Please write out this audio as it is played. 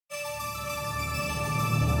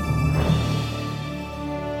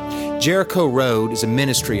Jericho Road is a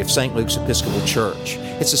ministry of St. Luke's Episcopal Church.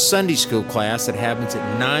 It's a Sunday school class that happens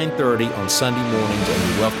at 9:30 on Sunday mornings, and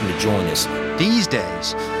you're welcome to join us. These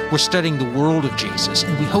days, we're studying the world of Jesus,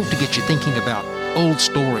 and we hope to get you thinking about old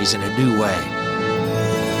stories in a new way.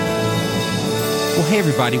 Well, hey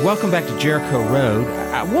everybody, welcome back to Jericho Road.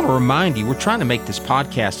 I want to remind you, we're trying to make this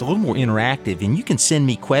podcast a little more interactive, and you can send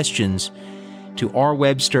me questions to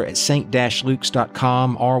rwebster at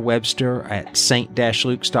st-lukes.com, rwebster at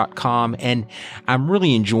st-lukes.com, and I'm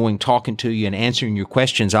really enjoying talking to you and answering your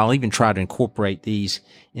questions. I'll even try to incorporate these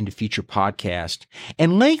into future podcasts.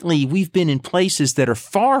 And lately, we've been in places that are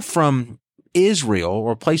far from Israel,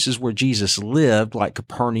 or places where Jesus lived, like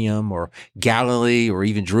Capernaum or Galilee or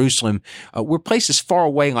even Jerusalem. We're places far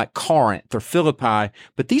away like Corinth or Philippi,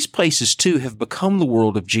 but these places too have become the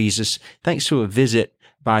world of Jesus thanks to a visit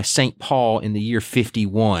by St. Paul in the year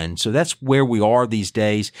 51. So that's where we are these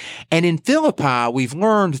days. And in Philippi, we've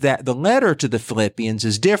learned that the letter to the Philippians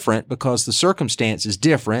is different because the circumstance is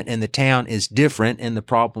different and the town is different and the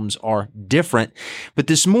problems are different. But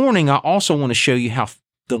this morning, I also want to show you how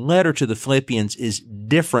the letter to the Philippians is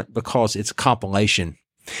different because it's a compilation.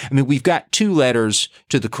 I mean, we've got two letters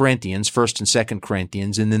to the Corinthians, 1st and 2nd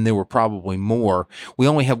Corinthians, and then there were probably more. We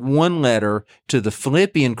only have one letter to the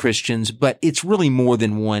Philippian Christians, but it's really more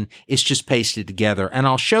than one. It's just pasted together. And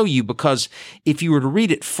I'll show you, because if you were to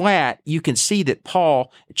read it flat, you can see that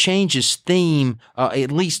Paul changes theme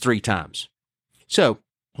at least 3 times. So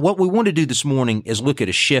what we want to do this morning is look at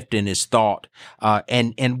a shift in his thought.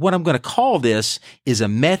 And what I'm going to call this is a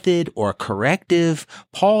method or a corrective.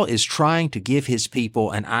 Paul is trying to give his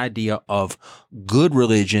people an idea of good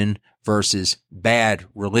religion versus bad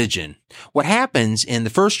religion. What happens in the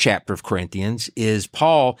first chapter of Corinthians is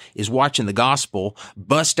Paul is watching the gospel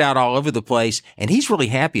bust out all over the place, and he's really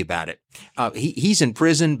happy about it. He's in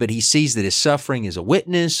prison, but he sees that his suffering is a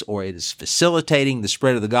witness, or it is facilitating the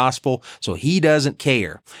spread of the gospel, so he doesn't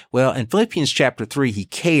care. Well, in Philippians chapter 3, he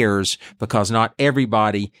cares because not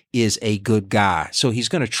everybody is a good guy. So he's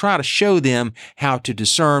going to try to show them how to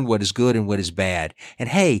discern what is good and what is bad. And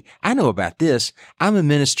hey, I know about this. I'm a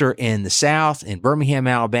minister in the South, in Birmingham,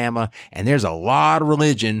 Alabama, and there's a lot of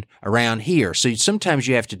religion around here. So sometimes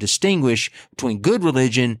you have to distinguish between good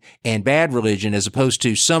religion and bad religion, as opposed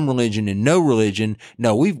to some religion and no religion.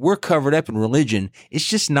 No, we're covered up in religion. It's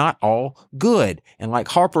just not all good. And like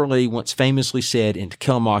Harper Lee once famously said in To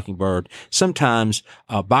Kill a Mockingbird, sometimes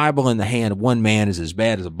a Bible in the hand of one man is as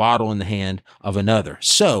bad as a bottle in the hand of another.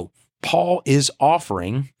 So Paul is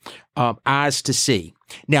offering eyes to see.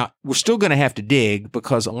 Now, we're still going to have to dig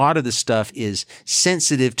because a lot of this stuff is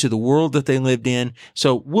sensitive to the world that they lived in.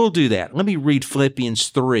 So we'll do that. Let me read Philippians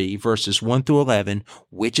 3, verses 1 through 11,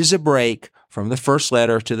 which is a break from the first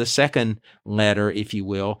letter to the second letter, if you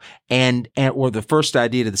will, or the first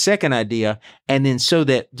idea to the second idea, and then so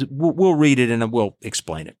that we'll read it and we'll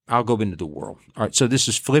explain it. I'll go into the world. All right, so this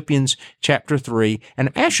is Philippians chapter 3, and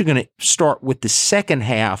I'm actually going to start with the second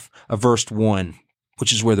half of verse 1,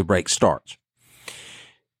 which is where the break starts.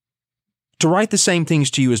 To write the same things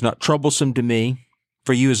to you is not troublesome to me,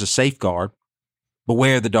 for you is a safeguard.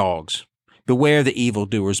 Beware the dogs. Beware the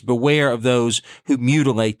evildoers. Beware of those who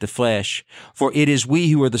mutilate the flesh. For it is we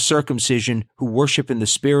who are the circumcision, who worship in the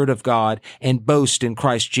Spirit of God and boast in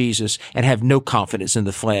Christ Jesus and have no confidence in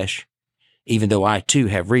the flesh, even though I too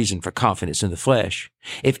have reason for confidence in the flesh.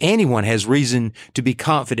 If anyone has reason to be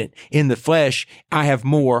confident in the flesh, I have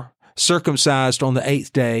more. Circumcised on the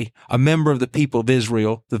 8th day, a member of the people of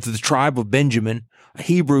Israel, of the tribe of Benjamin, a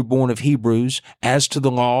Hebrew born of Hebrews, as to the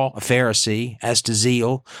law, a Pharisee, as to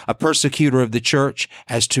zeal, a persecutor of the church,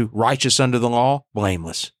 as to righteous under the law,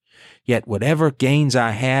 blameless. Yet whatever gains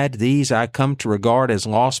I had, these I come to regard as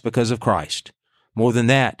loss because of Christ. More than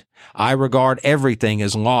that, I regard everything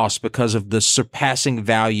as loss because of the surpassing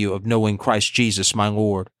value of knowing Christ Jesus my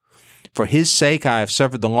Lord. For his sake I have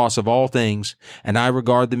suffered the loss of all things, and I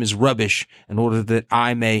regard them as rubbish, in order that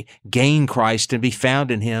I may gain Christ and be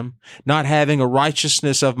found in him, not having a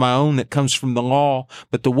righteousness of my own that comes from the law,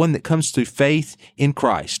 but the one that comes through faith in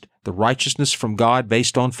Christ, the righteousness from God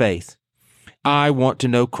based on faith. I want to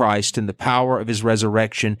know Christ and the power of his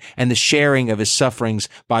resurrection and the sharing of his sufferings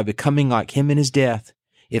by becoming like him in his death,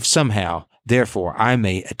 if somehow, therefore, I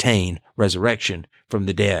may attain resurrection from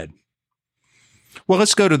the dead. Well,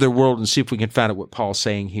 let's go to their world and see if we can find out what Paul's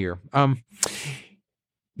saying here.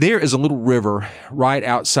 There is a little river right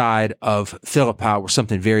outside of Philippi where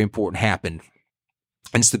something very important happened.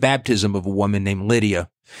 And it's the baptism of a woman named Lydia.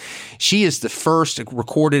 She is the first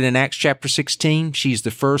recorded in Acts chapter 16. She's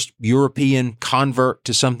the first European convert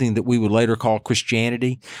to something that we would later call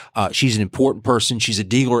Christianity. She's an important person. She's a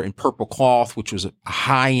dealer in purple cloth, which was a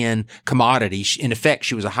high-end commodity. In effect,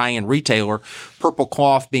 she was a high-end retailer. Purple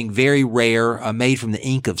cloth being very rare, made from the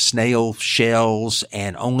ink of snail shells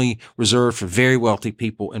and only reserved for very wealthy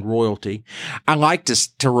people and royalty. I like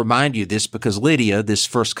to remind you this because Lydia, this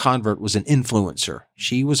first convert, was an influencer.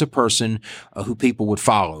 She was a person who people would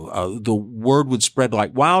follow. The word would spread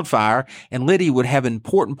like wildfire, and Lydia would have an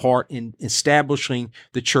important part in establishing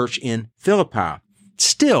the church in Philippi.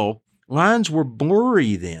 Still, lines were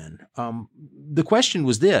blurry then. The question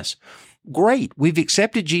was this: great, we've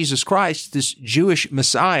accepted Jesus Christ, this Jewish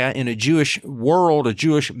Messiah in a Jewish world, a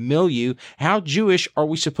Jewish milieu. How Jewish are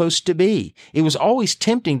we supposed to be? It was always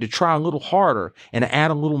tempting to try a little harder and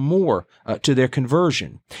add a little more to their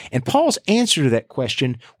conversion. And Paul's answer to that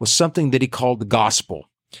question was something that he called the gospel.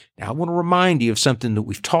 Now, I want to remind you of something that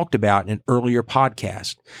we've talked about in an earlier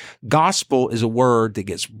podcast. Gospel is a word that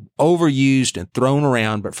gets overused and thrown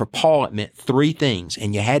around, but for Paul, it meant three things,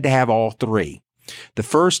 and you had to have all three. The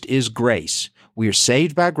first is grace. We are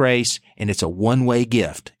saved by grace, and it's a one-way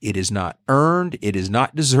gift. It is not earned. It is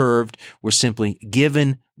not deserved. We're simply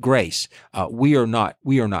given grace. We are not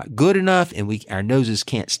good enough, and our noses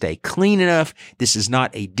can't stay clean enough. This is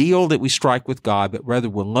not a deal that we strike with God, but rather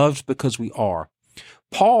we're loved because we are.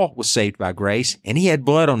 Paul was saved by grace, and he had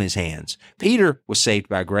blood on his hands. Peter was saved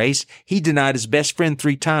by grace. He denied his best friend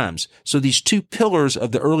 3 times. So these two pillars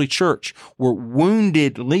of the early church were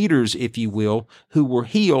wounded leaders, if you will, who were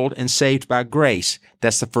healed and saved by grace.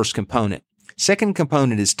 That's the first component. Second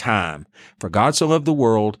component is time. For God so loved the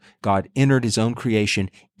world, God entered his own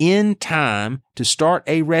creation in time to start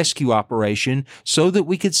a rescue operation so that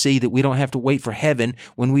we could see that we don't have to wait for heaven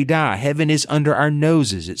when we die. Heaven is under our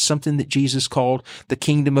noses. It's something that Jesus called the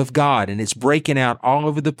kingdom of God, and it's breaking out all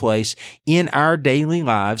over the place in our daily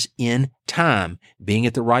lives in time, being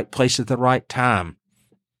at the right place at the right time.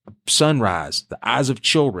 Sunrise, the eyes of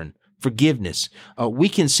children, forgiveness. We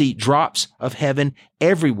can see drops of heaven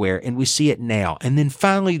everywhere, and we see it now. And then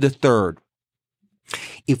finally, the third,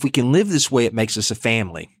 if we can live this way, it makes us a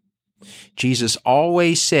family. Jesus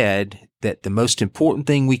always said that the most important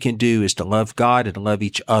thing we can do is to love God and to love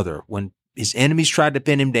each other. When his enemies tried to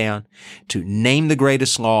pin him down, to name the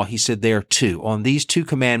greatest law, he said there are 2. On these 2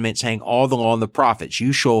 commandments hang all the law and the prophets.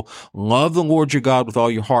 You shall love the Lord your God with all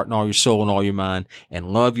your heart and all your soul and all your mind,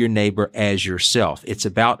 and love your neighbor as yourself. It's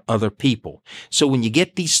about other people. So when you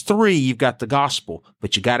get these 3, you've got the gospel,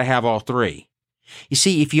 but you got to have all 3. You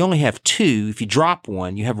see, if you only have 2, if you drop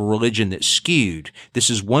one, you have a religion that's skewed. This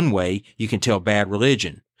is one way you can tell bad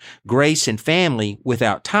religion. Grace and family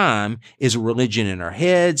without time is a religion in our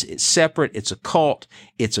heads. It's separate. It's a cult.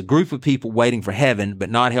 It's a group of people waiting for heaven, but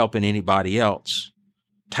not helping anybody else.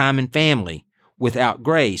 Time and family without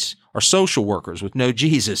grace are social workers with no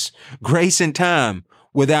Jesus. Grace and time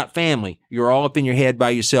without family, you're all up in your head by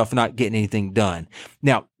yourself, not getting anything done.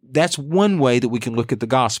 Now, that's one way that we can look at the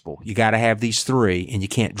gospel. You got to have these 3, and you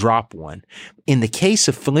can't drop one. In the case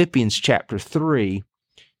of Philippians chapter 3,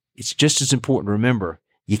 it's just as important to remember,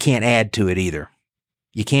 you can't add to it either.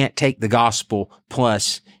 You can't take the gospel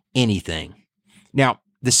plus anything. Now,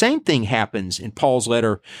 the same thing happens in Paul's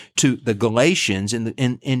letter to the Galatians.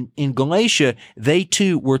 In Galatia, they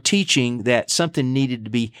too were teaching that something needed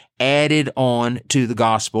to be added on to the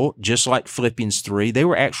gospel, just like Philippians 3. They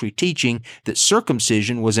were actually teaching that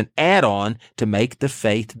circumcision was an add-on to make the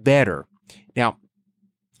faith better. Now,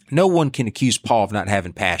 no one can accuse Paul of not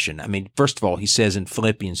having passion. I mean, first of all, he says in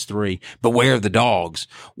Philippians 3, beware of the dogs.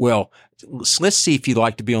 Well, let's see if you'd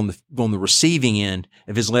like to be on the receiving end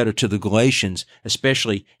of his letter to the Galatians,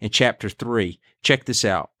 especially in chapter 3. Check this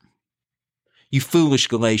out. You foolish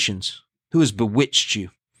Galatians, who has bewitched you?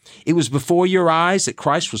 It was before your eyes that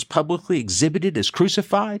Christ was publicly exhibited as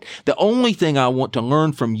crucified. The only thing I want to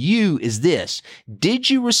learn from you is this. Did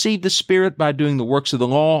you receive the Spirit by doing the works of the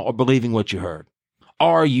law or believing what you heard?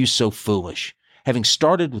 Are you so foolish? Having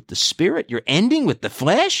started with the Spirit, you're ending with the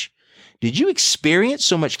flesh? Did you experience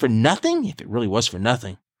so much for nothing, if it really was for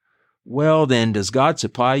nothing? Well, then, does God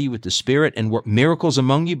supply you with the Spirit and work miracles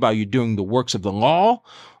among you by you doing the works of the law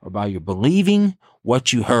or by your believing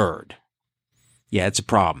what you heard? Yeah, it's a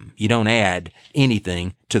problem. You don't add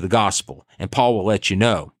anything to the gospel, and Paul will let you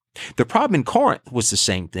know. The problem in Corinth was the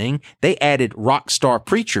same thing. They added rock star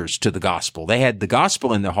preachers to the gospel. They had the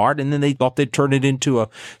gospel in their heart, and then they thought they'd turn it into a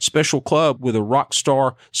special club with a rock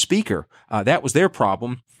star speaker. That was their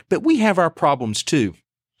problem. But we have our problems too.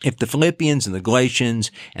 If the Philippians and the Galatians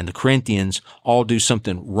and the Corinthians all do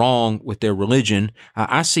something wrong with their religion,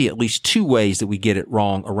 I see at least two ways that we get it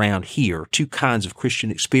wrong around here, two kinds of Christian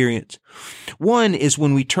experience. One is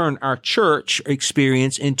when we turn our church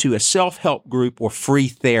experience into a self-help group or free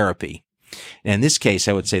therapy. And in this case,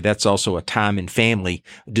 I would say that's also a time and family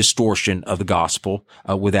distortion of the gospel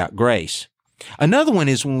without grace. Another one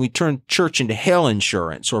is when we turn church into health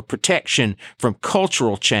insurance or protection from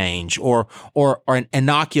cultural change or an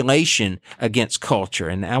inoculation against culture.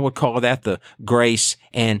 And I would call that the grace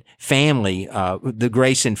and family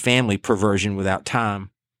perversion without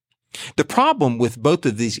time. The problem with both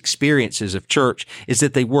of these experiences of church is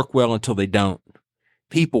that they work well until they don't.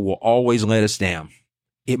 People will always let us down.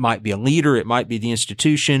 It might be a leader. It might be the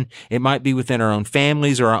institution. It might be within our own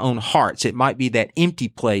families or our own hearts. It might be that empty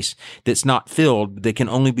place that's not filled, that can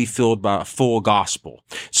only be filled by a full gospel.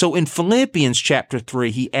 So in Philippians chapter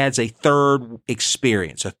 3, he adds a third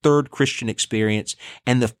experience, a third Christian experience,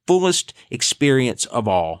 and the fullest experience of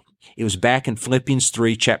all. It was back in Philippians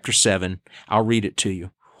 3, chapter 7. I'll read it to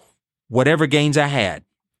you. Whatever gains I had,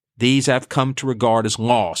 these I've come to regard as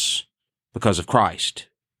loss because of Christ.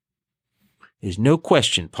 There's no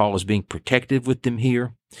question Paul is being protective with them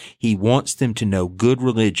here. He wants them to know good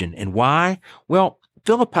religion. And why? Well,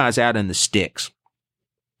 Philippi's out in the sticks.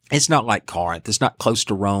 It's not like Corinth. It's not close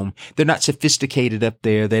to Rome. They're not sophisticated up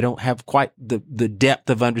there. They don't have quite the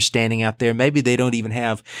depth of understanding out there. Maybe they don't even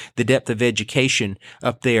have the depth of education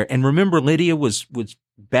up there. And remember, Lydia was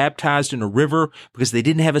baptized in a river because they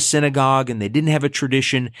didn't have a synagogue and they didn't have a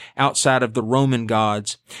tradition outside of the Roman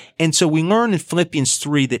gods. And so we learn in Philippians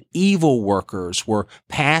 3 that evil workers were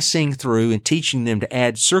passing through and teaching them to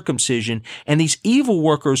add circumcision. And these evil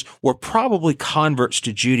workers were probably converts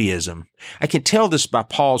to Judaism. I can tell this by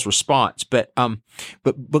Paul's response, but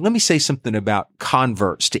let me say something about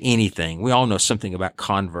converts to anything. We all know something about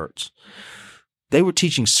converts. They were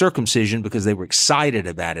teaching circumcision because they were excited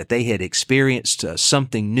about it. They had experienced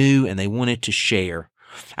something new and they wanted to share.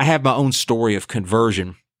 I have my own story of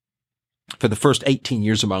conversion. For the first 18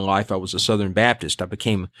 years of my life, I was a Southern Baptist. I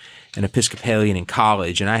became an Episcopalian in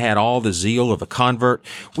college, and I had all the zeal of a convert.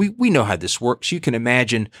 We know how this works. You can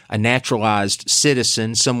imagine a naturalized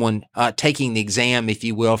citizen, someone taking the exam, if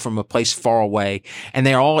you will, from a place far away, and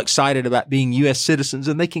they're all excited about being U.S. citizens,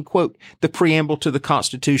 and they can quote the preamble to the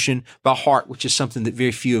Constitution by heart, which is something that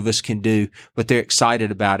very few of us can do, but they're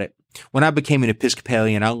excited about it. When I became an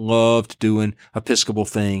Episcopalian, I loved doing Episcopal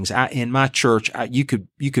things. In my church, you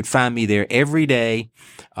could find me there every day,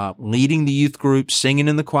 leading the youth group, singing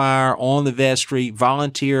in the choir, on the vestry,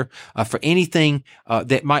 volunteer for anything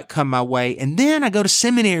that might come my way. And then I go to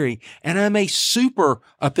seminary, and I'm a super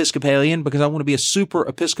Episcopalian because I want to be a super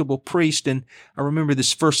Episcopal priest. And I remember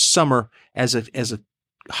this first summer as a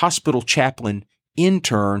hospital chaplain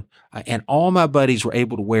intern, and all my buddies were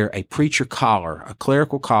able to wear a preacher collar, a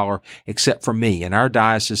clerical collar, except for me. In our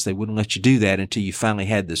diocese, they wouldn't let you do that until you finally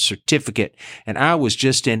had the certificate. And I was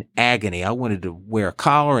just in agony. I wanted to wear a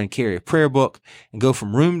collar and carry a prayer book and go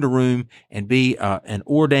from room to room and be an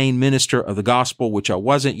ordained minister of the gospel, which I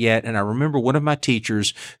wasn't yet. And I remember one of my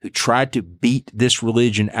teachers who tried to beat this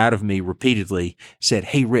religion out of me repeatedly said,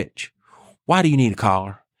 "Hey, Rich, why do you need a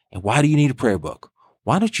collar? And why do you need a prayer book?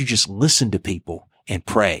 Why don't you just listen to people and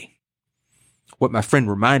pray?" What my friend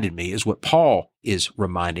reminded me is what Paul is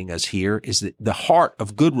reminding us here, is that the heart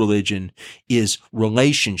of good religion is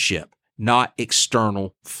relationship, not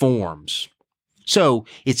external forms. So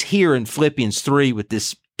it's here in Philippians 3 with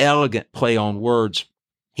this elegant play on words.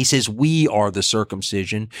 He says, we are the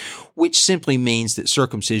circumcision, which simply means that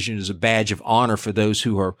circumcision is a badge of honor for those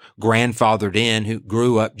who are grandfathered in, who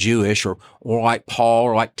grew up Jewish, or like Paul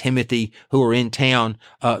or like Timothy, who are in town.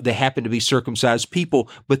 They happen to be circumcised people,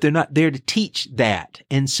 but they're not there to teach that.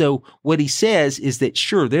 And so what he says is that,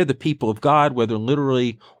 sure, they're the people of God, whether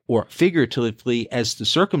literally or figuratively as the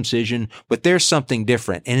circumcision, but there's something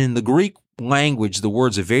different. And in the Greek language, the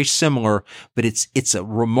words are very similar, but it's a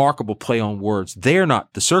remarkable play on words. They're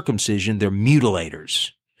not the circumcision, they're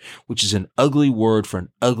mutilators, which is an ugly word for an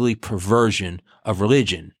ugly perversion of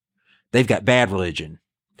religion. They've got bad religion.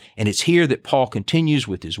 And it's here that Paul continues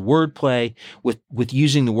with his wordplay, with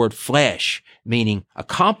using the word flesh, meaning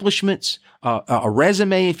accomplishments, a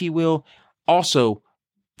resume, if you will, also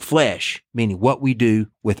flesh, meaning what we do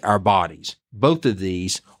with our bodies. Both of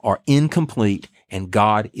these are incomplete, and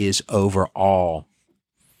God is over all.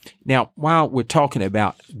 Now, while we're talking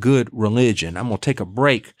about good religion, I'm going to take a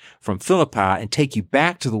break from Philippi and take you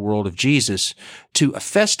back to the world of Jesus, to a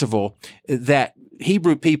festival that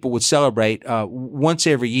Hebrew people would celebrate once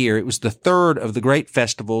every year. It was the third of the great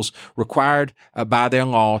festivals required by their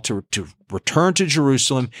law to return to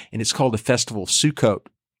Jerusalem, and it's called the Festival of Sukkot.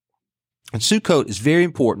 And Sukkot is very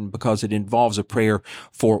important because it involves a prayer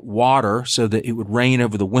for water so that it would rain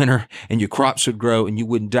over the winter and your crops would grow and you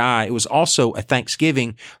wouldn't die. It was also a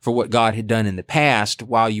thanksgiving for what God had done in the past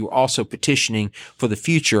while you were also petitioning for the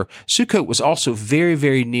future. Sukkot was also very,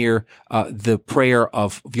 very near the prayer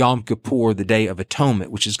of Yom Kippur, the Day of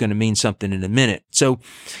Atonement, which is going to mean something in a minute. So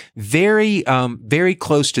very, very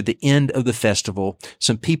close to the end of the festival,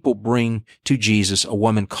 some people bring to Jesus a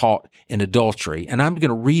woman caught in adultery. And I'm going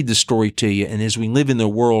to read the story to you, and as we live in the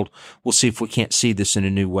world, we'll see if we can't see this in a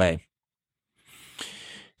new way.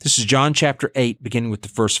 This is John chapter 8, beginning with the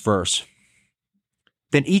first verse.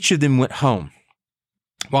 Then each of them went home.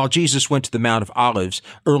 While Jesus went to the Mount of Olives,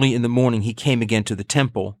 early in the morning he came again to the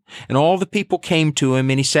temple, and all the people came to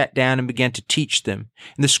him, and he sat down and began to teach them.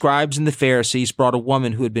 And the scribes and the Pharisees brought a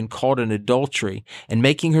woman who had been caught in adultery, and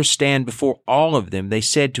making her stand before all of them, they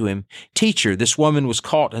said to him, "Teacher, this woman was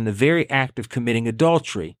caught in the very act of committing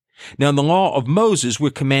adultery. Now in the law of Moses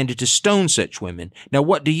we're commanded to stone such women. Now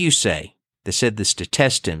what do you say?" They said this to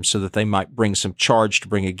test him, so that they might bring some charge to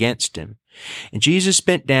bring against him. And Jesus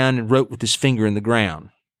bent down and wrote with his finger in the ground.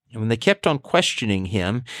 And when they kept on questioning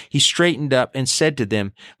him, he straightened up and said to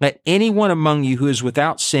them, "Let anyone among you who is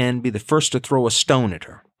without sin be the first to throw a stone at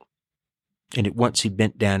her." And at once he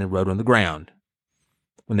bent down and wrote on the ground.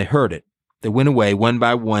 When they heard it, they went away one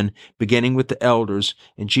by one, beginning with the elders,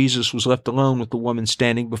 and Jesus was left alone with the woman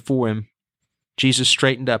standing before him. Jesus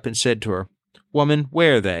straightened up and said to her, "Woman,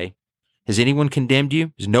 where are they? Has anyone condemned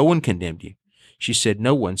you? Has no one condemned you?" She said,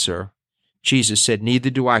 "No one, sir." Jesus said, "Neither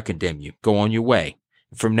do I condemn you. Go on your way.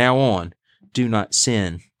 From now on, do not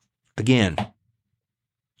sin again."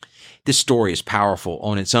 This story is powerful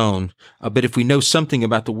on its own, but if we know something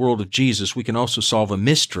about the world of Jesus, we can also solve a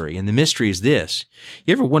mystery, and the mystery is this.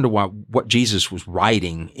 You ever wonder what Jesus was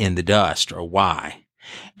writing in the dust, or why?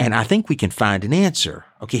 And I think we can find an answer.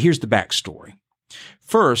 Okay, here's the backstory.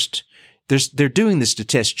 First, they're doing this to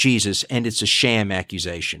test Jesus, and it's a sham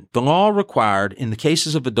accusation. The law required, in the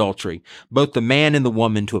cases of adultery, both the man and the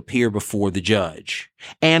woman to appear before the judge,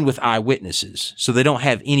 and with eyewitnesses. So they don't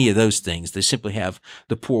have any of those things. They simply have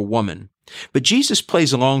the poor woman. But Jesus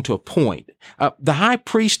plays along to a point. The high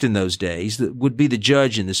priest in those days, that would be the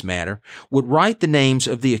judge in this matter, would write the names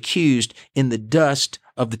of the accused in the dust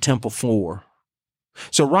of the temple floor.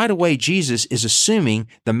 So right away, Jesus is assuming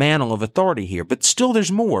the mantle of authority here. But still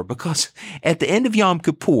there's more, because at the end of Yom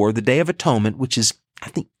Kippur, the Day of Atonement, which is, I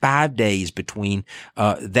think, 5 days between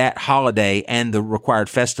that holiday and the required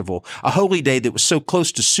festival, a holy day that was so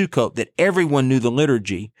close to Sukkot that everyone knew the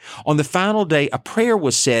liturgy, on the final day, a prayer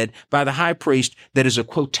was said by the high priest that is a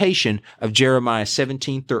quotation of Jeremiah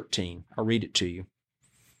 17:13. I'll read it to you.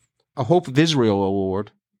 "O hope of Israel, O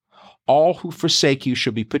Lord, all who forsake you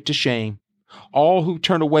shall be put to shame. All who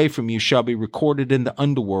turn away from you shall be recorded in the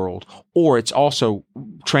underworld." Or it's also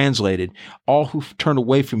translated, "All who turn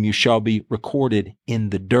away from you shall be recorded in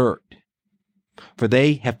the dirt. For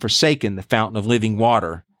they have forsaken the fountain of living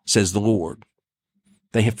water, says the Lord."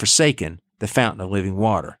 They have forsaken the fountain of living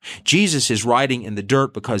water. Jesus is writing in the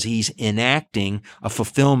dirt because he's enacting a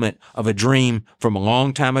fulfillment of a dream from a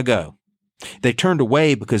long time ago. They turned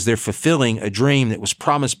away because they're fulfilling a dream that was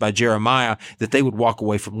promised by Jeremiah, that they would walk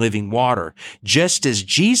away from living water, just as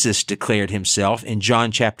Jesus declared himself in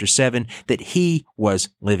John chapter 7 that he was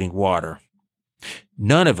living water.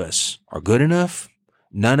 None of us are good enough.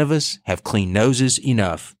 None of us have clean noses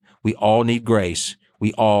enough. We all need grace.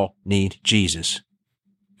 We all need Jesus.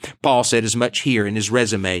 Paul said as much here in his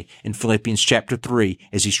resume in Philippians chapter 3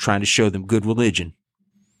 as he's trying to show them good religion.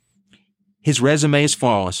 His resume is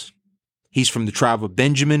flawless. He's from the tribe of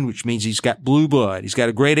Benjamin, which means he's got blue blood. He's got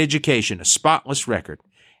a great education, a spotless record,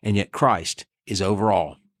 and yet Christ is over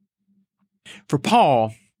all. For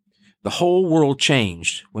Paul, the whole world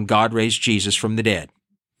changed when God raised Jesus from the dead.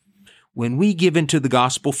 When we give into the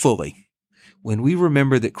gospel fully, when we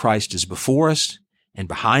remember that Christ is before us and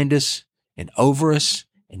behind us and over us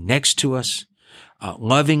and next to us,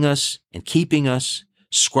 loving us and keeping us,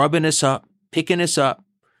 scrubbing us up, picking us up,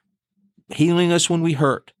 healing us when we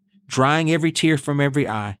hurt, drying every tear from every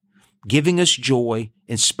eye, giving us joy,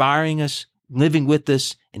 inspiring us, living with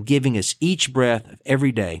us, and giving us each breath of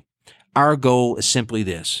every day. Our goal is simply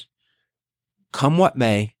this: come what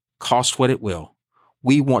may, cost what it will.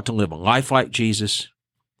 We want to live a life like Jesus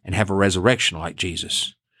and have a resurrection like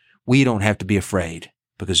Jesus. We don't have to be afraid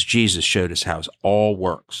because Jesus showed us how it all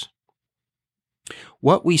works.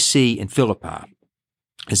 What we see in Philippi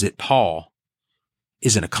is that Paul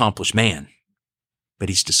is an accomplished man. but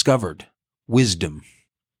he's discovered wisdom.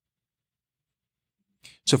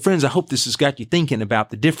 So friends, I hope this has got you thinking about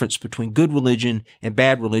the difference between good religion and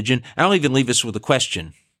bad religion. I'll even leave us with a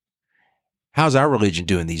question. How's our religion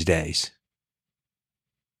doing these days?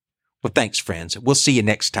 Well, thanks, friends. We'll see you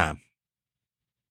next time.